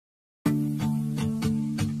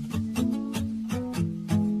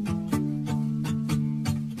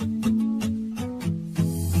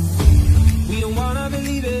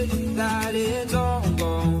believe it, that it's all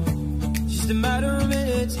gone. Just a matter of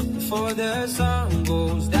minutes before the sun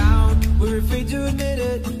goes down. We're afraid to admit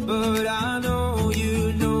it, but I know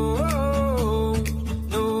you know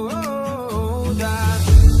that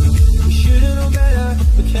we should've known better,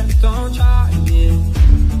 but kept on trying. And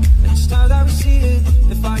it's time that we see it,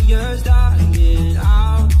 the fire's dying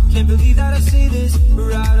out. Can't believe that I say this,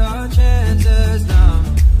 we're out of chances now.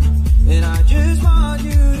 And I just want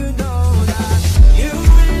you to know that you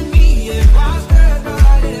and me, it was good,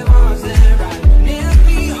 but it wasn't right. And it'll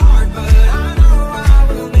be hard, but I know I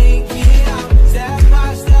will make it out. Step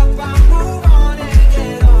by step, I move on and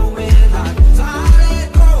get on with life. So I'll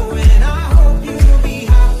let go, and I hope you'll be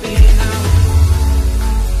happy now.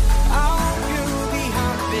 I hope you'll be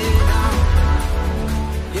happy now.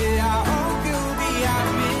 Yeah, I hope you'll be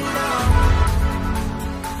happy now.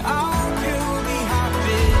 I hope you'll be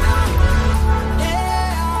happy now.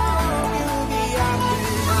 Yeah, I hope you'll be happy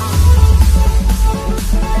now.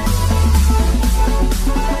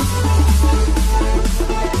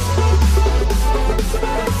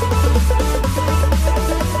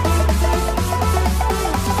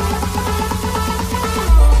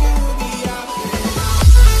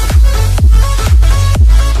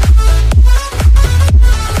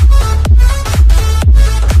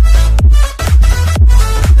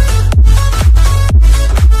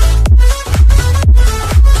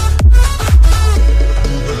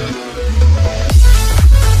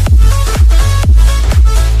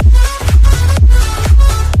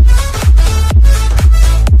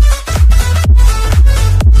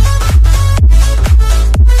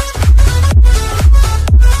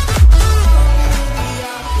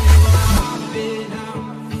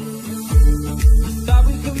 Thought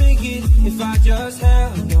we could make it if I just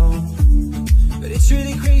held on, but it's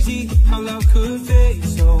really crazy how love could fade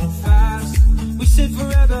so fast. We said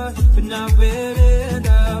forever, but now we're in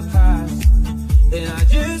the past. And I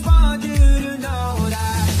just want you to know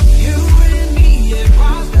that you and me, it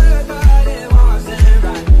was good, but it wasn't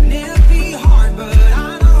right. And it'll be hard, but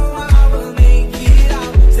I know I will make it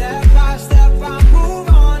out. Step by step, I move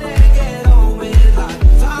on and get on with life.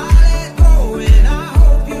 So I let go, and I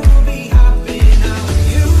hope you'll be happy now.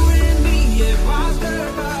 You and me, it was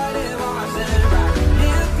good, but it wasn't right. And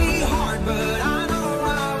it'll be hard, but I know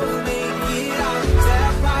I will make it out.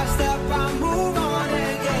 Step by step, I move on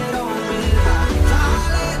and get on with life. So I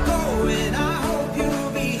let go, and I hope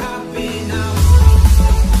you'll be happy now.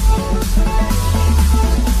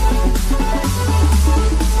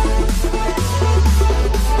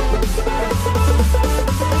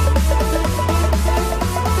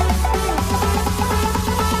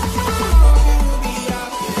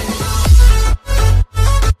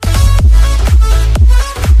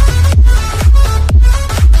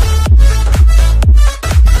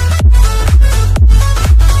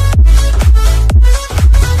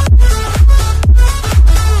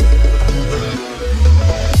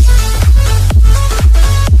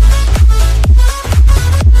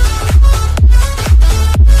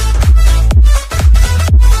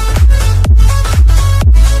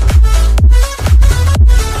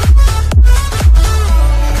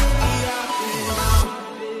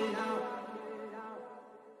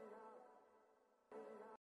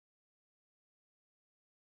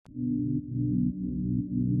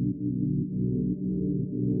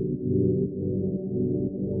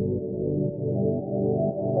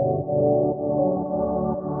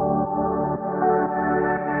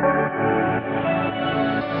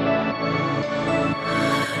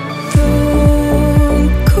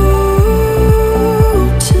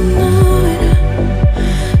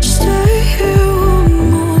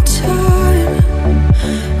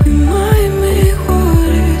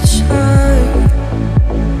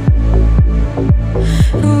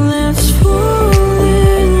 Let's fall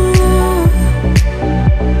in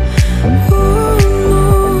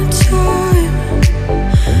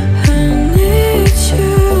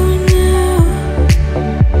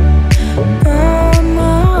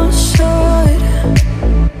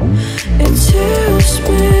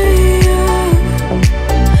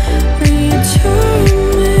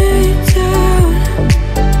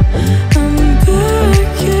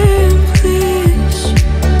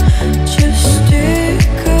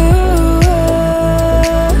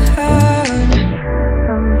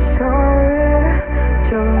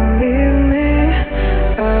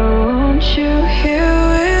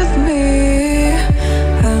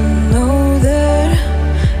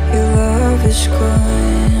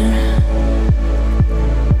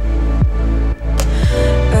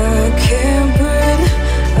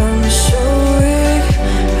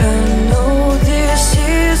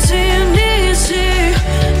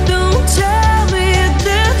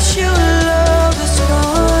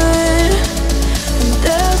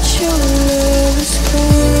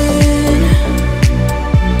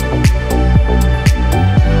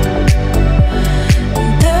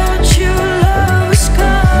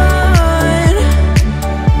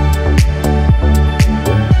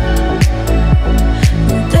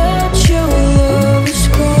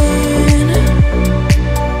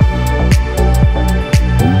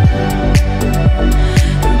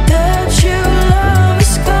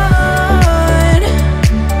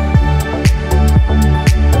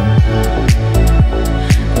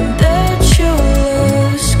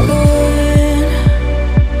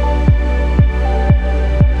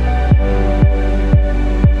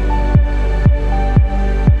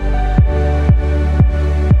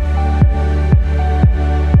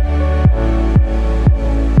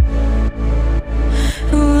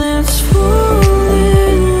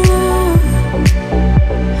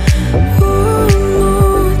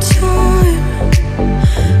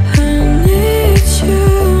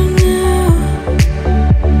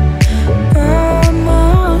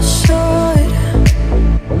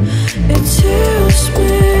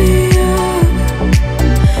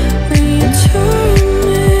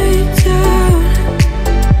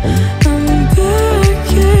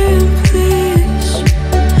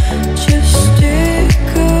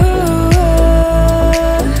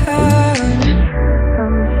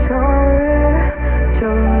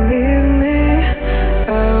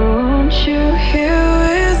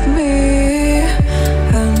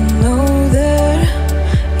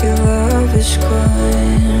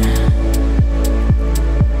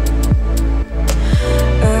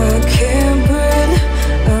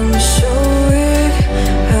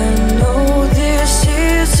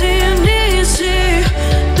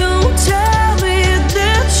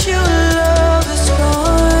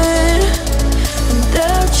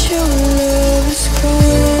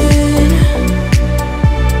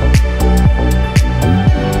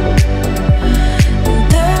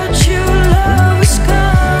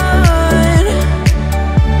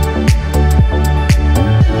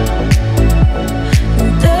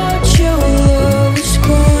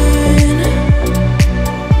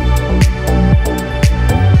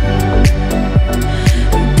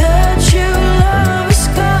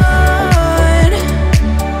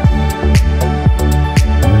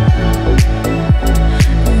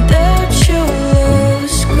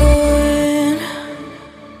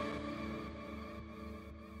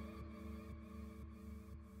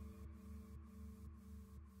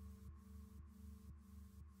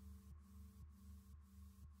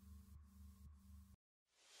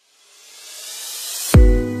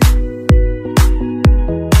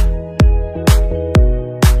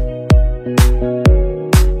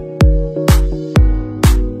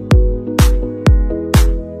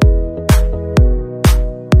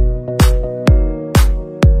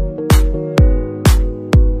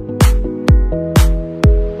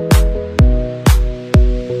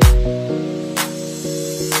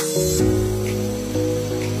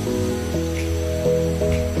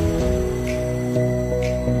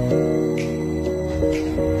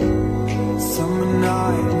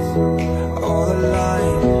all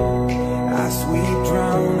aligned as we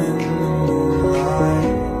drown in the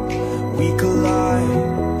moonlight. We collide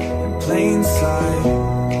in plain sight.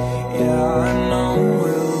 Yeah, I know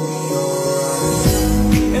we'll be alright.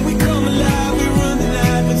 And we come alive, we run the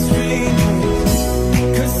night with strangers,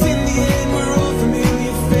 'cause in the end we're all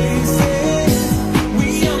familiar faces. We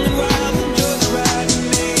young and wild, enjoy the ride we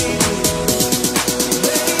made it.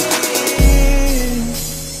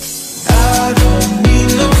 I don't need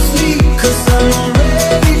no sleep, 'cause I'm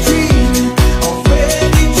already dreaming,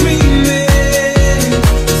 already dreaming.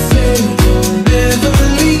 Say you'll never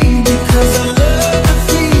leave, because I love the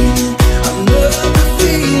feeling, I love the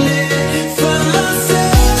feeling. Find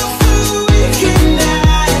myself awake at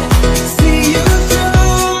night, see you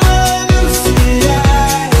through my lucid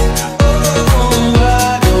eyes. Oh,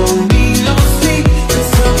 I don't need no sleep,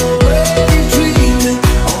 'cause I'm already dreaming,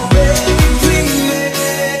 already dreaming.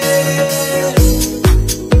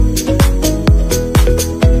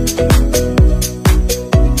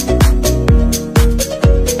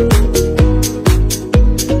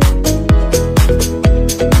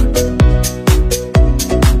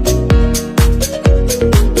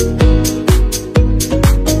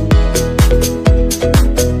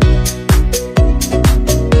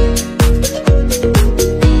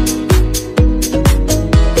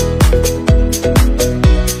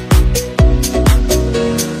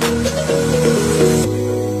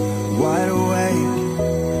 Wide awake,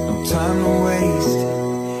 no time to waste.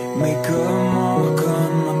 Make a mark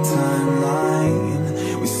on my timeline.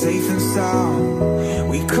 We're safe and sound,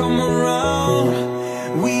 we come around.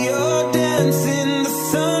 We are dancing the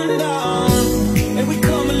sundown. And we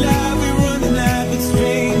come alive, we run the night with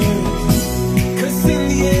strangers, 'cause in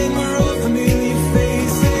the end we're all familiar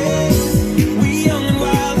faces. We young and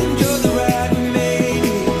wild, enjoy the ride we made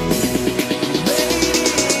it.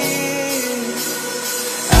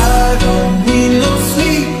 I don't need no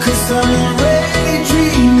sleep, 'cause I'm already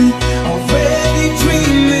dreaming, already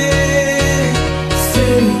dreaming.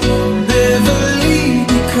 Say you'll never leave,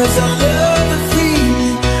 because I love the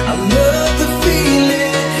feeling, I love the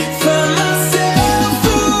feeling. Find myself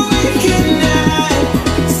awake at night,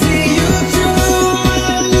 see you through my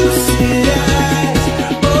lucid eyes.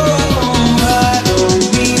 Oh, I don't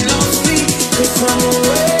need no sleep, 'cause I'm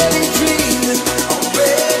already dreaming,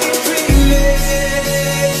 already dreaming.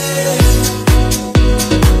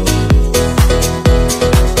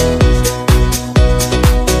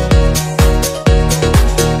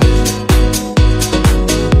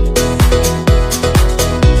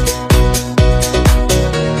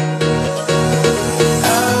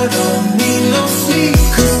 I don't need no sleep,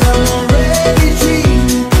 'cause I'm already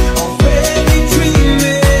dreaming, already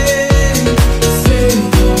dreaming. Say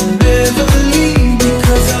you'll never leave,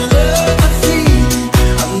 because I love the feeling,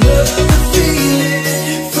 I love the feeling.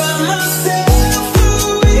 Find myself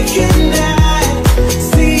awake at night,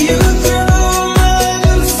 see you through my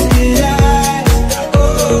lucid eyes.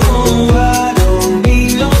 Oh, I don't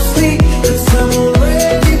need no sleep, 'cause I'm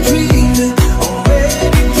already dreaming,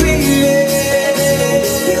 already dreaming.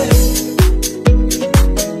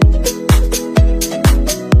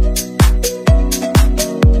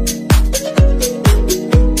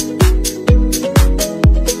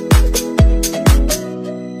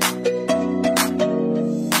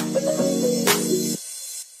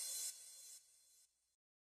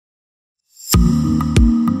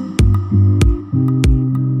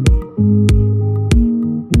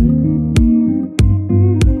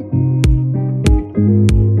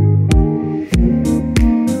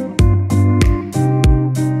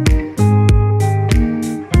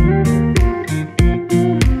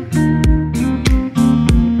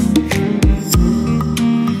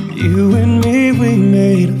 You and me, we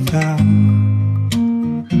made a vow,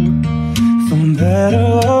 for better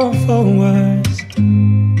or for worse.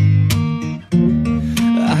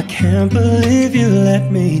 I can't believe you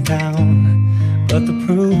let me down, but the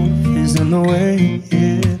proof is in the way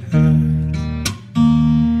it hurts.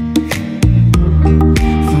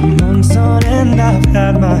 For months on end I've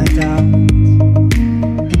had my doubts,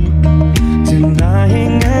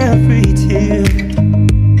 denying every tear.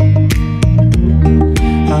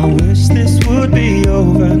 I wish this would be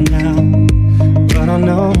over now, but I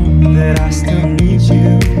know that I still need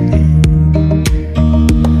you.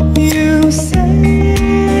 You say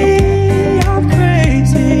I'm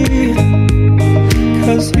crazy,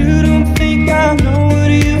 'cause you don't think I know what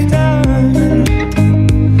you've done.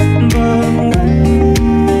 But when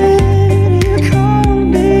you call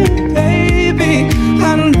me, baby,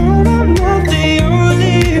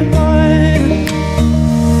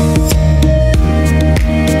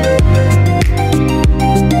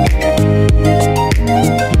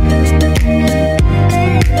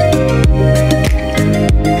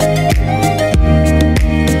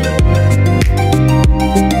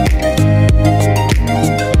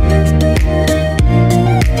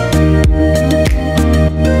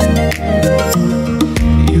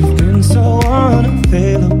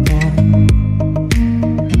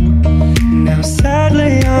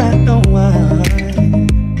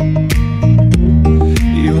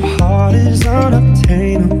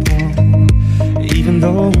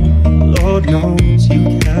 Lord knows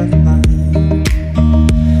you can't mind.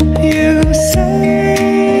 You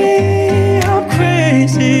say I'm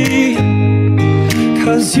crazy,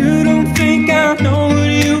 'cause you don't think I know what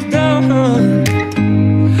you've done.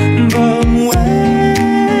 But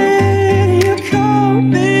when you call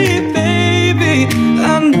me baby,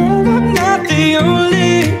 I know I'm not the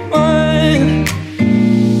only one.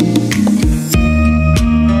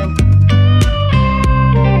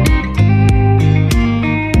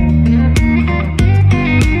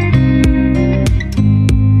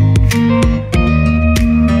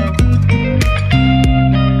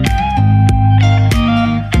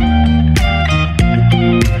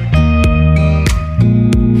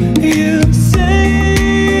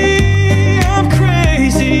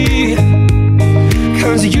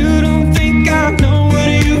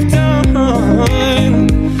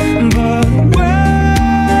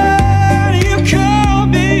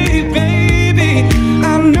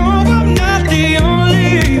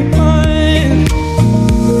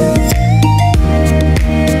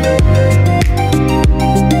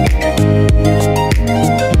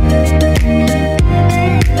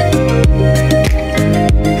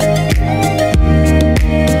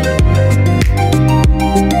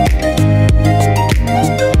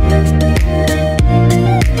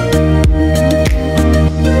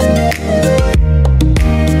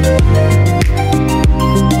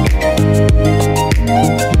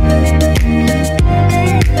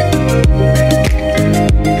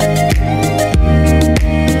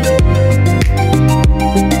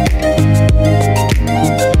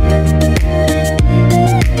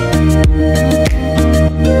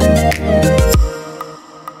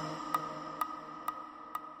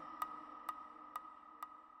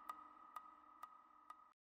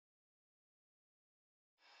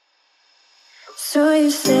 So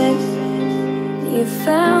you said you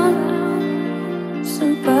found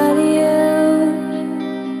somebody else,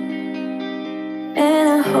 and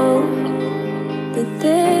I hope that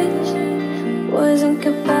this wasn't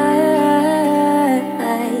goodbye.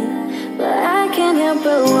 But I can't help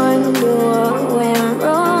but wonder what went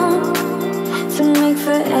wrong to make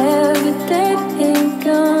forever that you're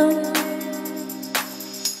gone.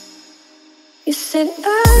 You said I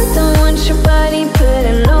don't want your body, but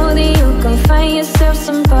I know that you can find yourself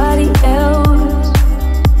somebody else.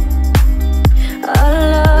 Our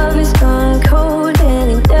love is gone cold, and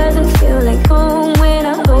it doesn't feel like home when I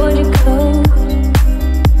hold you close.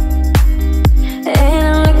 And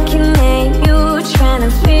I'm looking at you, trying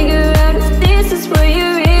to figure out if this is what you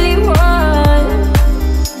really want.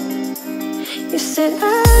 You said I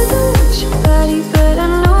don't want your body, but I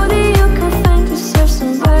know that you can find yourself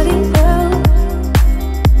somebody else.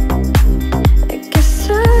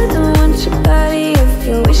 I don't want your body if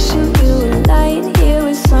you're wishing you were lying here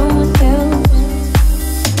with someone else.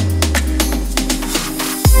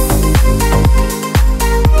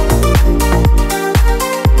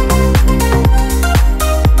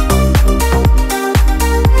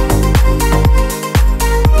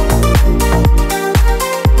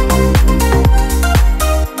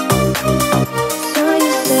 So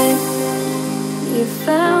you said you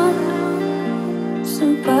found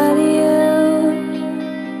somebody else,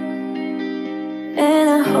 and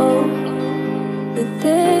I hope that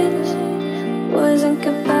this wasn't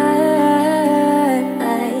goodbye.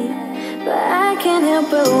 But I can't help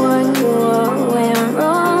but wonder what went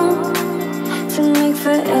wrong to make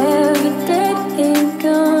forever that you're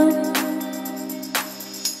gone.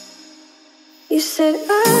 You said I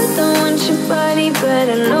don't want your body, but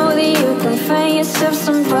I know that you can find yourself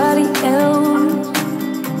somebody else.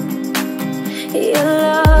 Your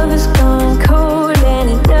love is gone cold, and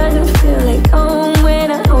it doesn't feel like home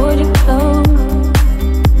when I hold you close.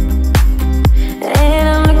 And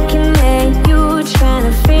I'm looking at you, trying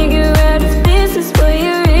to figure out if this is what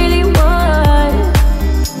you really want.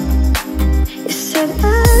 You said I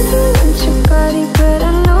don't want your body, but I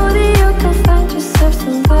know that you can find yourself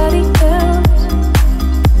somebody else.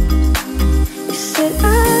 You said I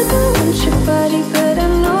don't want your body, but I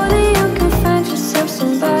know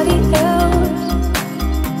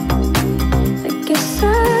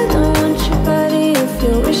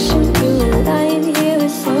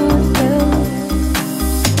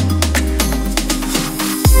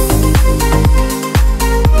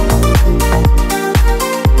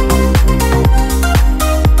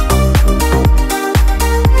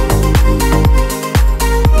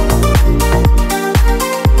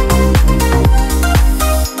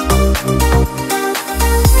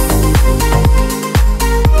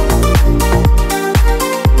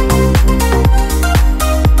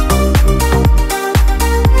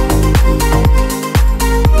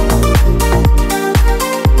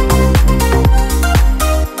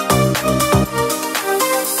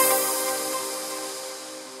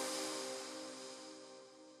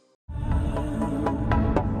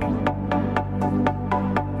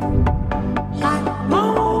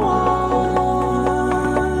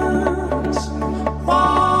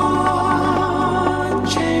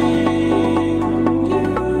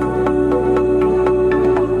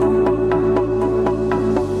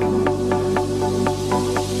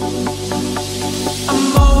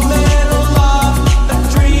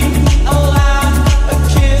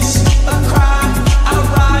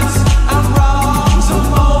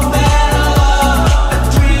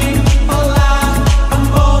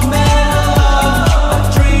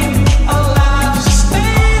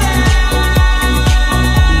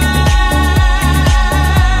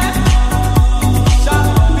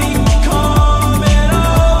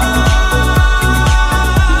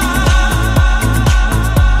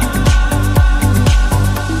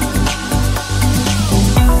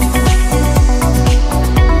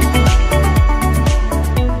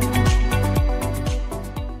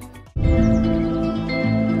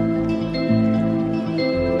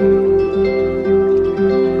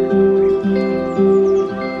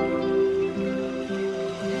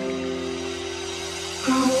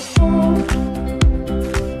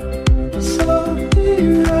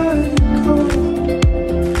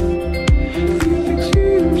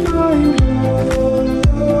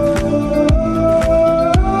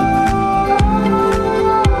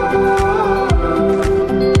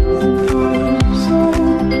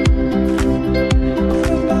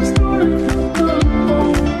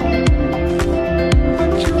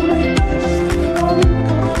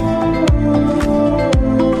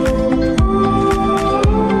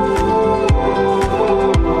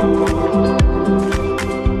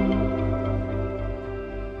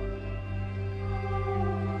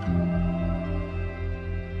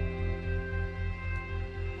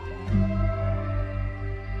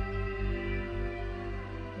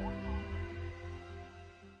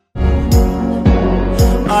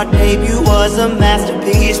our debut was a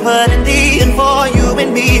masterpiece, but in the end for you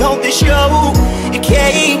and me, hope this show, it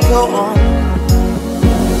can't go on.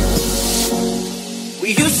 We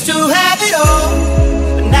used to have it all,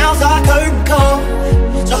 but now's our curtain call.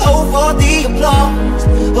 So hold for the applause,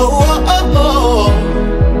 oh, oh, oh,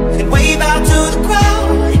 oh. And wave out to the crowd,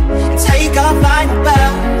 and take our final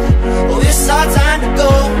bow. Oh, it's our time to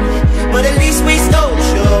go, but at least we stole the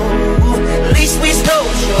show. At least we stole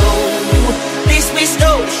the show. At least we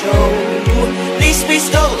stole the show. At least we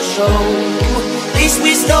stole the show. At least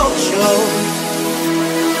we stole the show.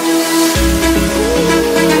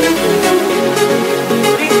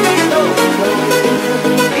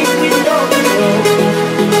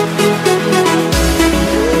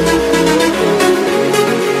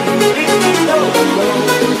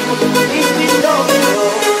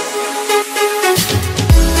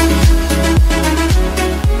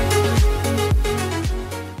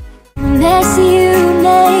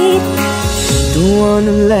 Don't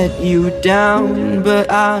wanna let you down,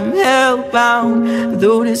 but I'm hellbound.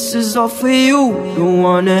 Though this is all for you, don't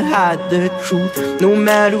wanna hide the truth. No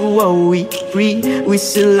matter what we breathe, we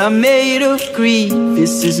still are made of greed.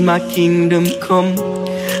 This is my kingdom come,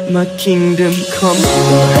 my kingdom come.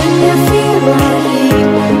 When you feel my heat,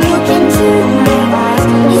 look into my eyes.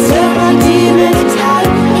 It's where my demons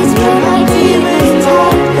hide. It's where my demons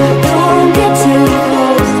hide. Don't get too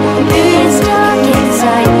close, it's dark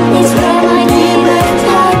inside. It's where my demons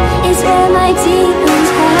hide. It's where my demons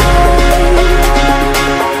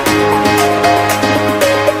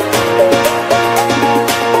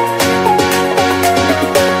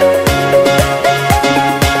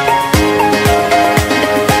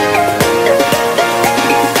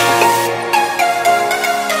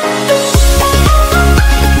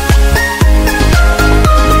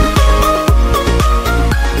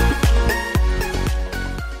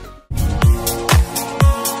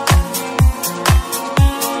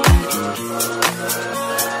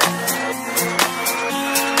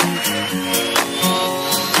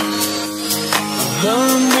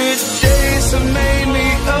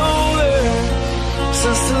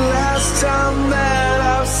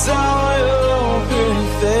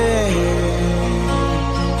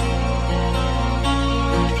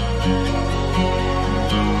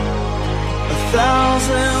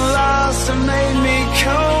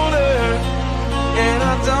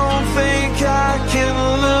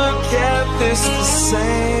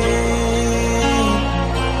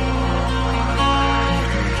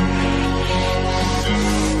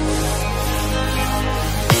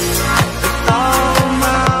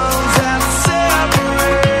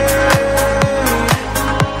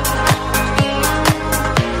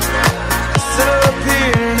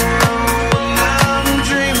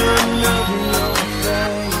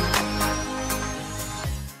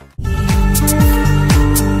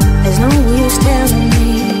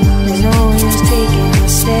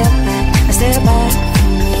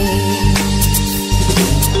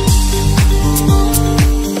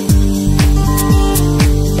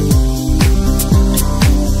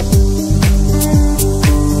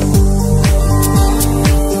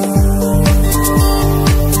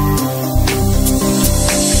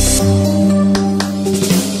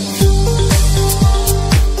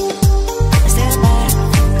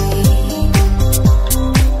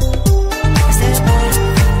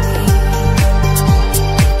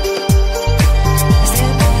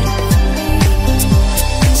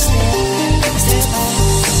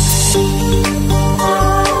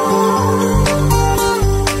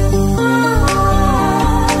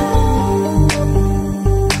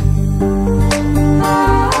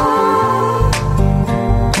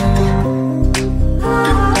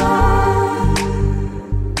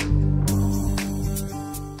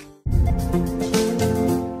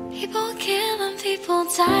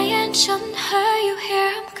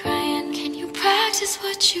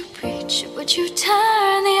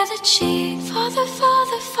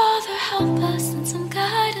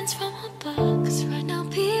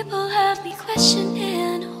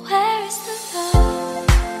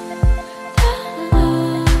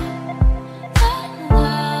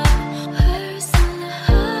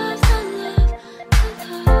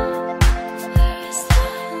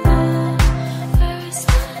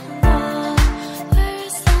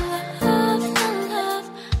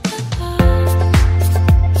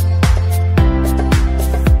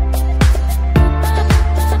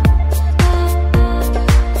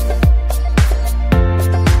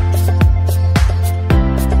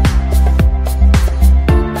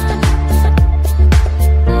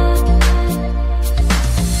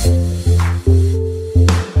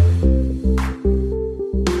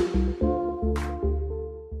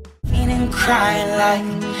crying like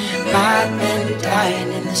madmen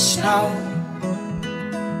dying in the snow.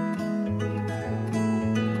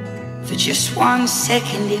 For just 1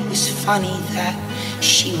 second it was funny that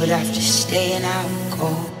she would have to stay and I'll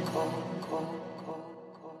go.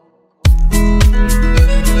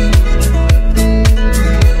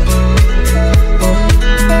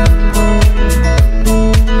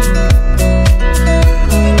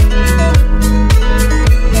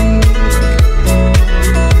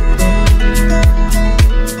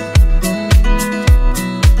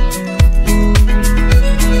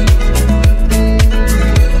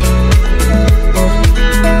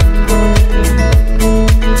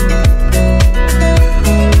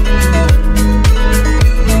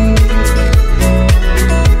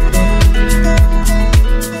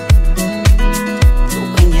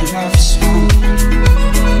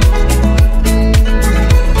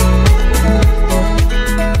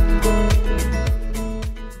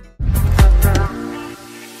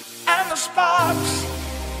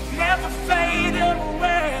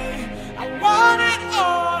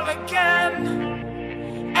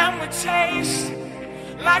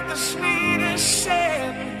 Like the sweetest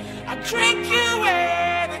sin, I drink you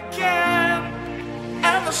in again,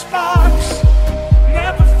 and the sparks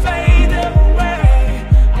never fade away.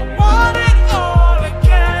 I want it all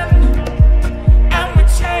again, and we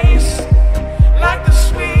taste like the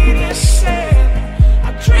sweetest sin.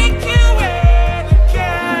 I drink you in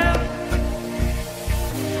again.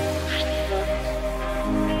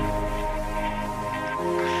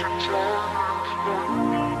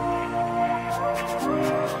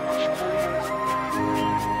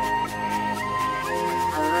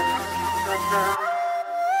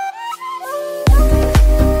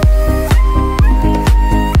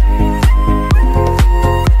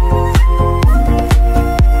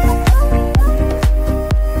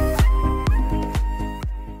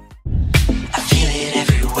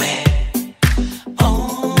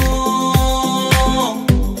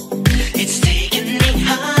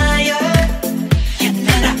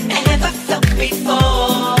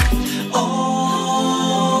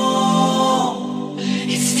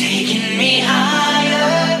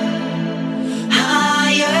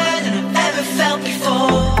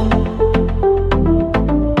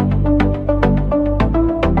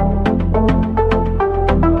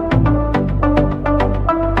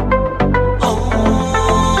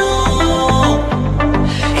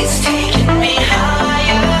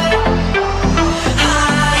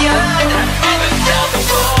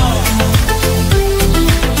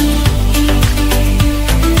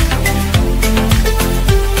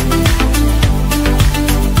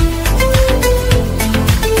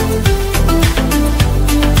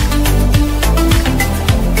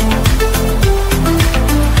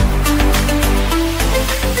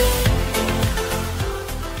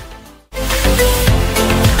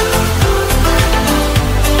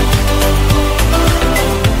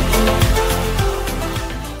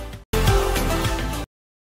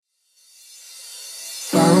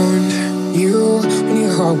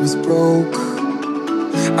 Was broke.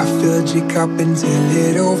 I filled your cup until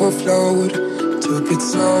it overflowed. Took it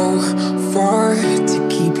so far to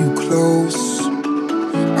keep you close.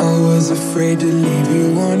 I was afraid to leave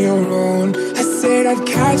you on your own. I said I'd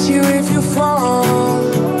catch you if you fall,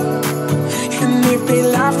 and if they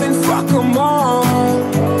laugh then fuck them all.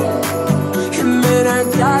 And then I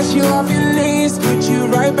got you off your knees, put you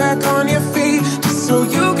right back on your feet, just so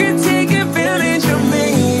you can take advantage of me.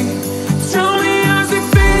 Tell me how's it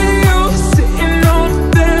feel, sitting over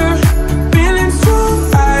there, feeling so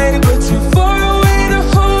high, but too far away to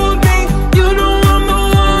hold me. You know I'm the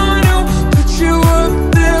one who put you up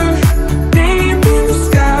there, name in the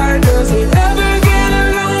sky. Does it ever get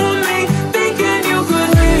lonely, thinking you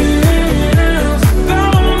could live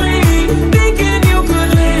without me, thinking you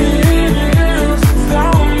could live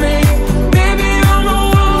without me? Baby, I'm the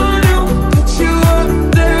one who put you up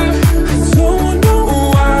there. I don't know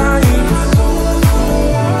why,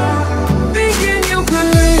 thinking you could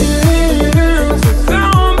live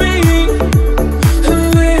without me,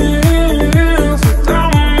 live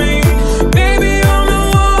without me. Baby, I'm the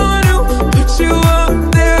one who put you up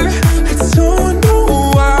there. I don't know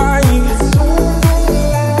why.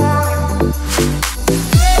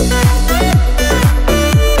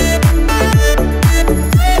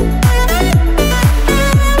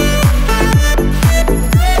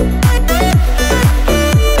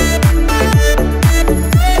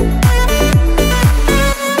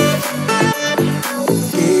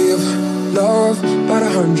 Gave love about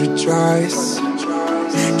 100 tries,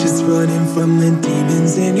 just running from the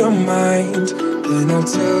demons in your mind. Then I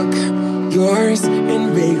took yours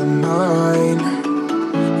and made them mine.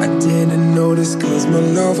 I didn't notice cause my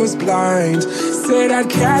love was blind. Said I'd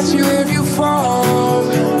catch you if you fall,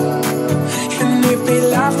 and if they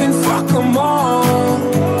laugh then fuck them all.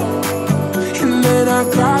 And then I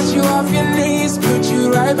got you off your knees, put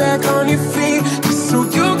you right back on your feet, just so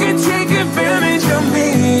you can take advantage of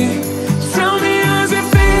me. Tell me how's it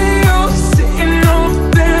feel, sitting over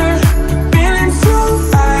there, feeling so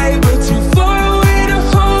high, but too far away to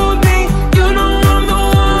hold me. You know I'm the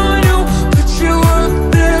one who put you up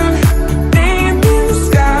there, name in the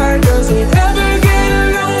sky. Does it ever get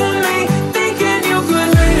lonely, thinking you could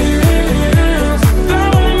live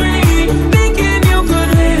without me, thinking you could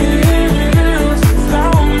live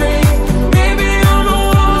without me? Maybe I'm the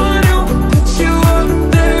one who put you up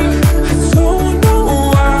there, I don't know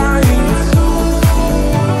why.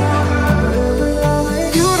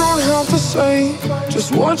 You don't have to say just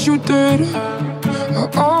what you did, I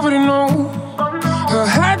already know. I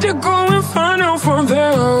had to go and find out from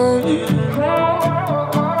them.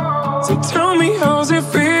 So tell me how's it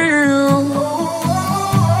feel,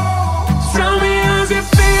 tell me how's it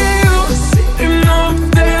feel, sitting up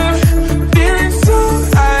there, feeling so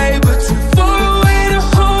high, but too far away to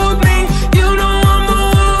hold me. You know I'm the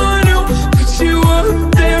one who put you up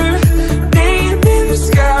there, name in the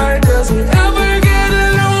sky. Does it ever get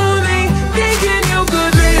lonely, thinking you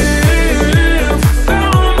could live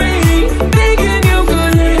without me, thinking you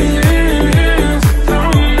could live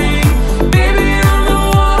without me? Baby, I'm the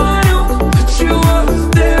one who put you up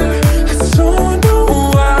there, I don't know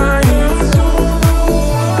why.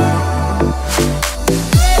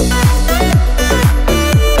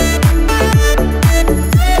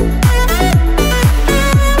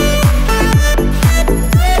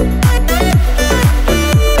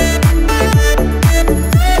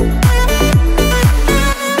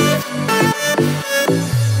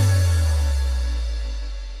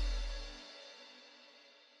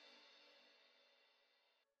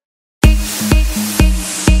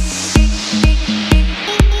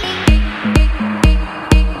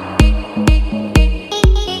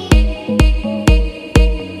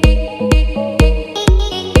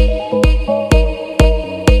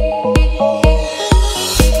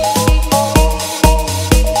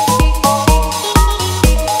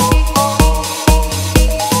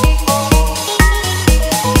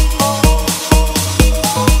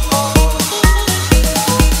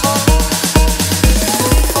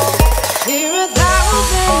 We're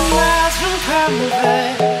 1,000 miles from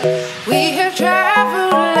comfort. We have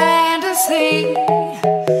traveled land and sea,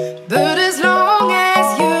 but as long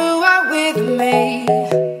as you are with me,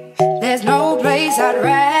 there's no place I'd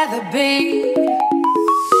rather be.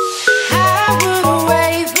 I would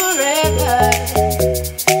wait forever,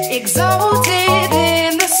 exalted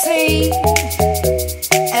in the sea,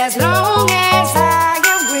 as long as I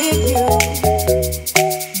am with you,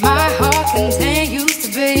 my heart continues to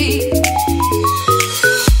beat.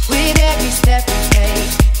 With every step we take,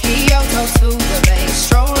 Kyoto to the bay,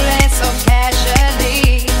 strolling so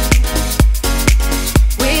casually.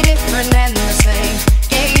 We're different and the same,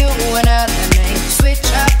 gave you another name,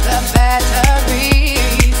 switch up the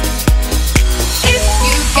batteries. If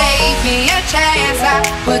you gave me a chance, I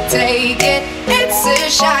would take it. It's a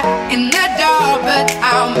shot in the dark, but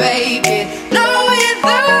I'll make it. Knowing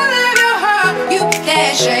the little heart, you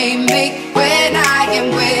can't shame me when I am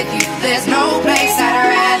with you. There's no place I'd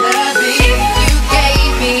rather be. If you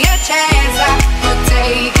gave me a chance, I would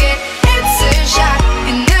take it. It's a shot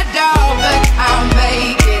in the dark, but I'll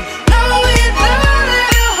make it. Knowing the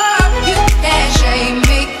little heart, you can't shame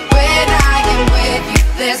me when I am with you.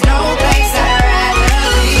 There's no place I'd rather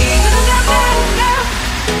be.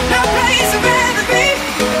 No place I'd rather be.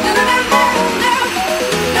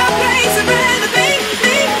 No place I'd rather be.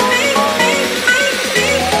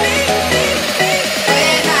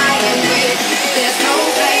 When I am with you, there's no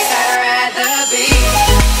place I'd rather be.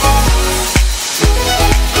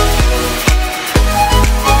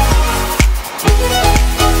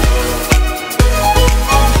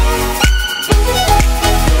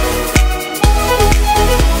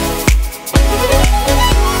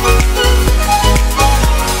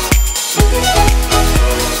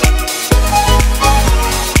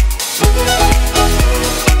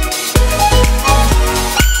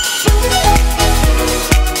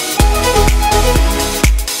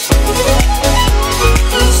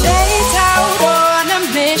 We set out on a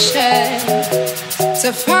mission to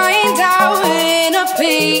find our inner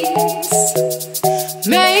peace,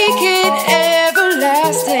 make it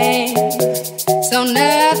everlasting, so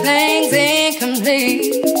nothing's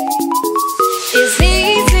incomplete. It's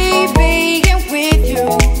easy being with you,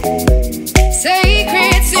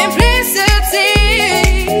 sacred simplicity,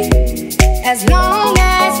 as long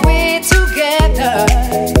as we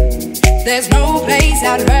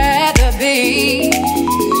I'd rather be.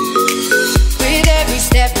 With every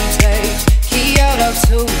step we take, Kyoto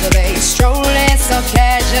to the bay, strolling so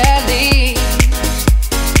casually.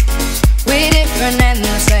 We're different and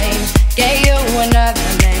the same, gave you another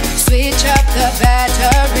name, switch up the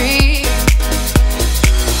battery.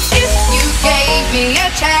 If you gave me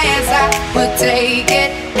a chance, I would take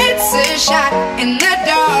it. It's a shot in the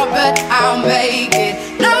dark, but I'll make it.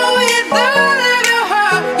 Knowing the little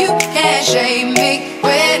heart, you can't shame me.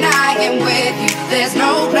 When I am with you, there's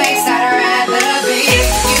no place I'd rather be. If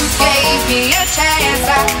you gave me a chance,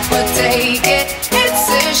 I would take it. It's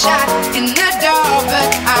a shot in the dark, but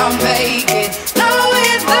I'll make it.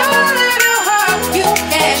 Knowing the little heart, you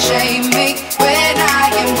can't shame me. When I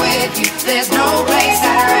am with you, there's no place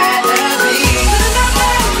I'd rather be.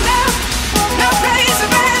 No place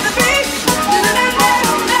I'd rather be.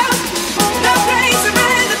 No place I'd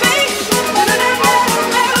rather be.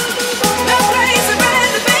 No place I'd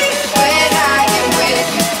rather be. When I am with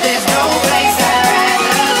you, there's no place I'd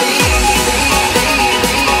rather be.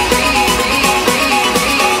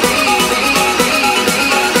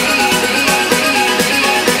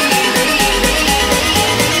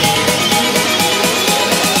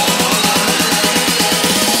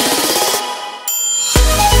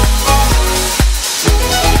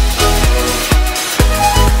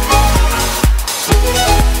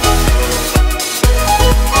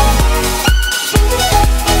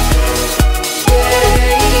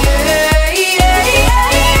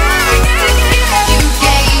 You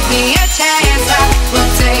gave me a chance, I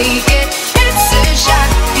will take it. It's a shot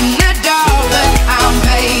in the dark, but I'll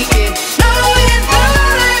make it. Knowing the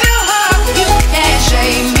little heart, you can't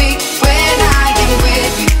shame me. When I am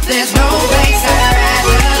with you, there's no place I'd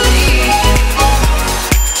rather be.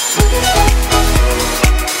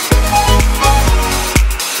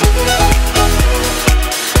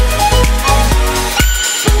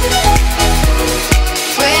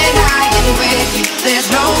 When I am with you, there's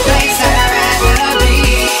no place I'd rather be.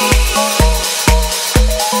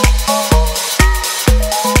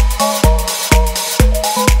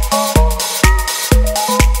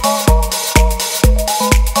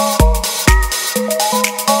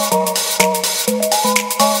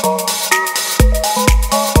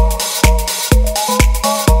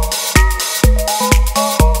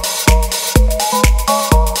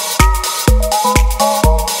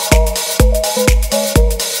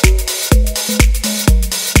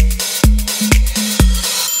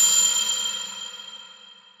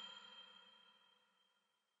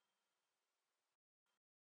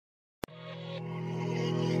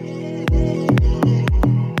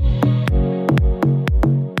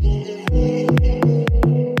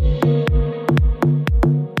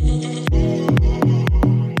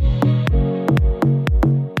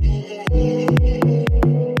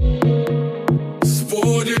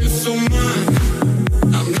 Сводит с ума,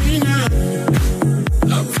 а меня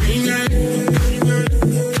обвиняет.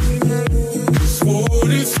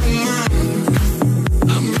 Сводит с ума,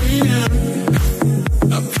 а меня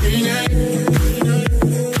обвиняет.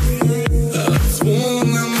 От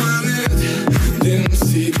звона монет, дым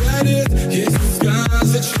сигарет, есть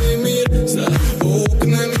сказочный мир. За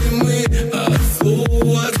окнами мы от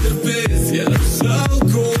слова терпеть. Я сжал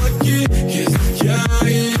кулаки, есть я и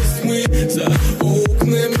есть мы. За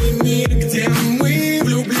окнами мир, где мы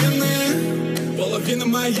влюблены. Половина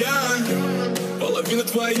моя, половина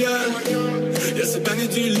твоя. Я себя не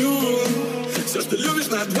делю. Все, что любишь,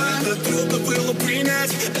 на два. Это трудно было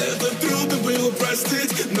принять, это трудно было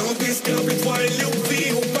простить. Но без капли твоей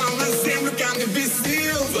любви упал на землю камни без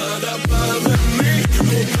сил. Водопадами,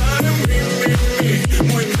 ударами,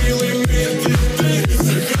 мой милый мир, ты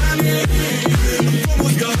сохрани.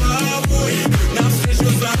 Помощь головой, навстречу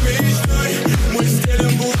за мечтой. Мой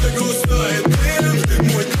стилем будто густой дым,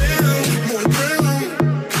 мой дым, мой дым.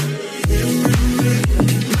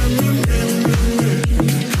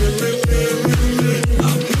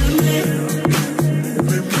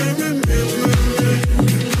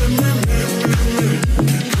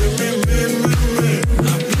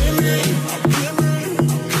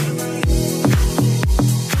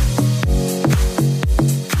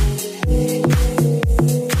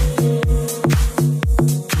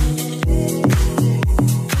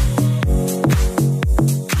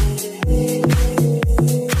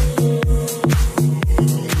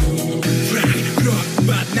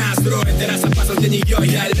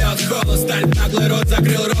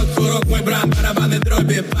 Закрыл рот, курок, мой брат, барабаны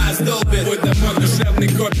дроби, постолбит. Будь домой, душевный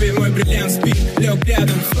копий, мой бриллиант спит, лег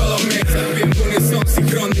рядом, follow me. Забим в унисон, сон,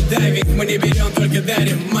 синхронный дайвинг. Мы не берем, только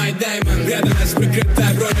дарим. My diamond, преданность прикрыта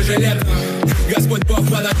бронежилетом. Господь Бог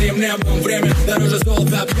под одним небом. Время дороже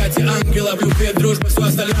золота, объятия ангела. В любви дружба, все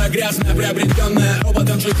остальное грязное, приобретенное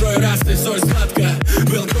опытом чужой расы. Соль сладкая,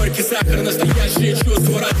 был горький сахар. Настоящие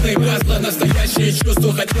чувства, родные пазлы. Настоящие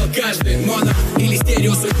чувства хотел каждый. Моно или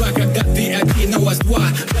стерео судьба, когда ты один, а у вас два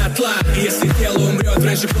дотла. Если тело умрет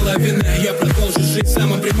раньше половины, я продолжу жить в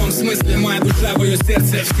самом прямом смысле. Моя душа в ее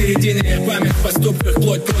сердце в середине. Память в поступках,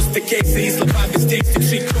 плоть просто кейсы. И слова без текста,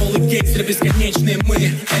 шик, колы, кейсер. Бесконечные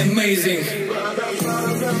мы, amazing.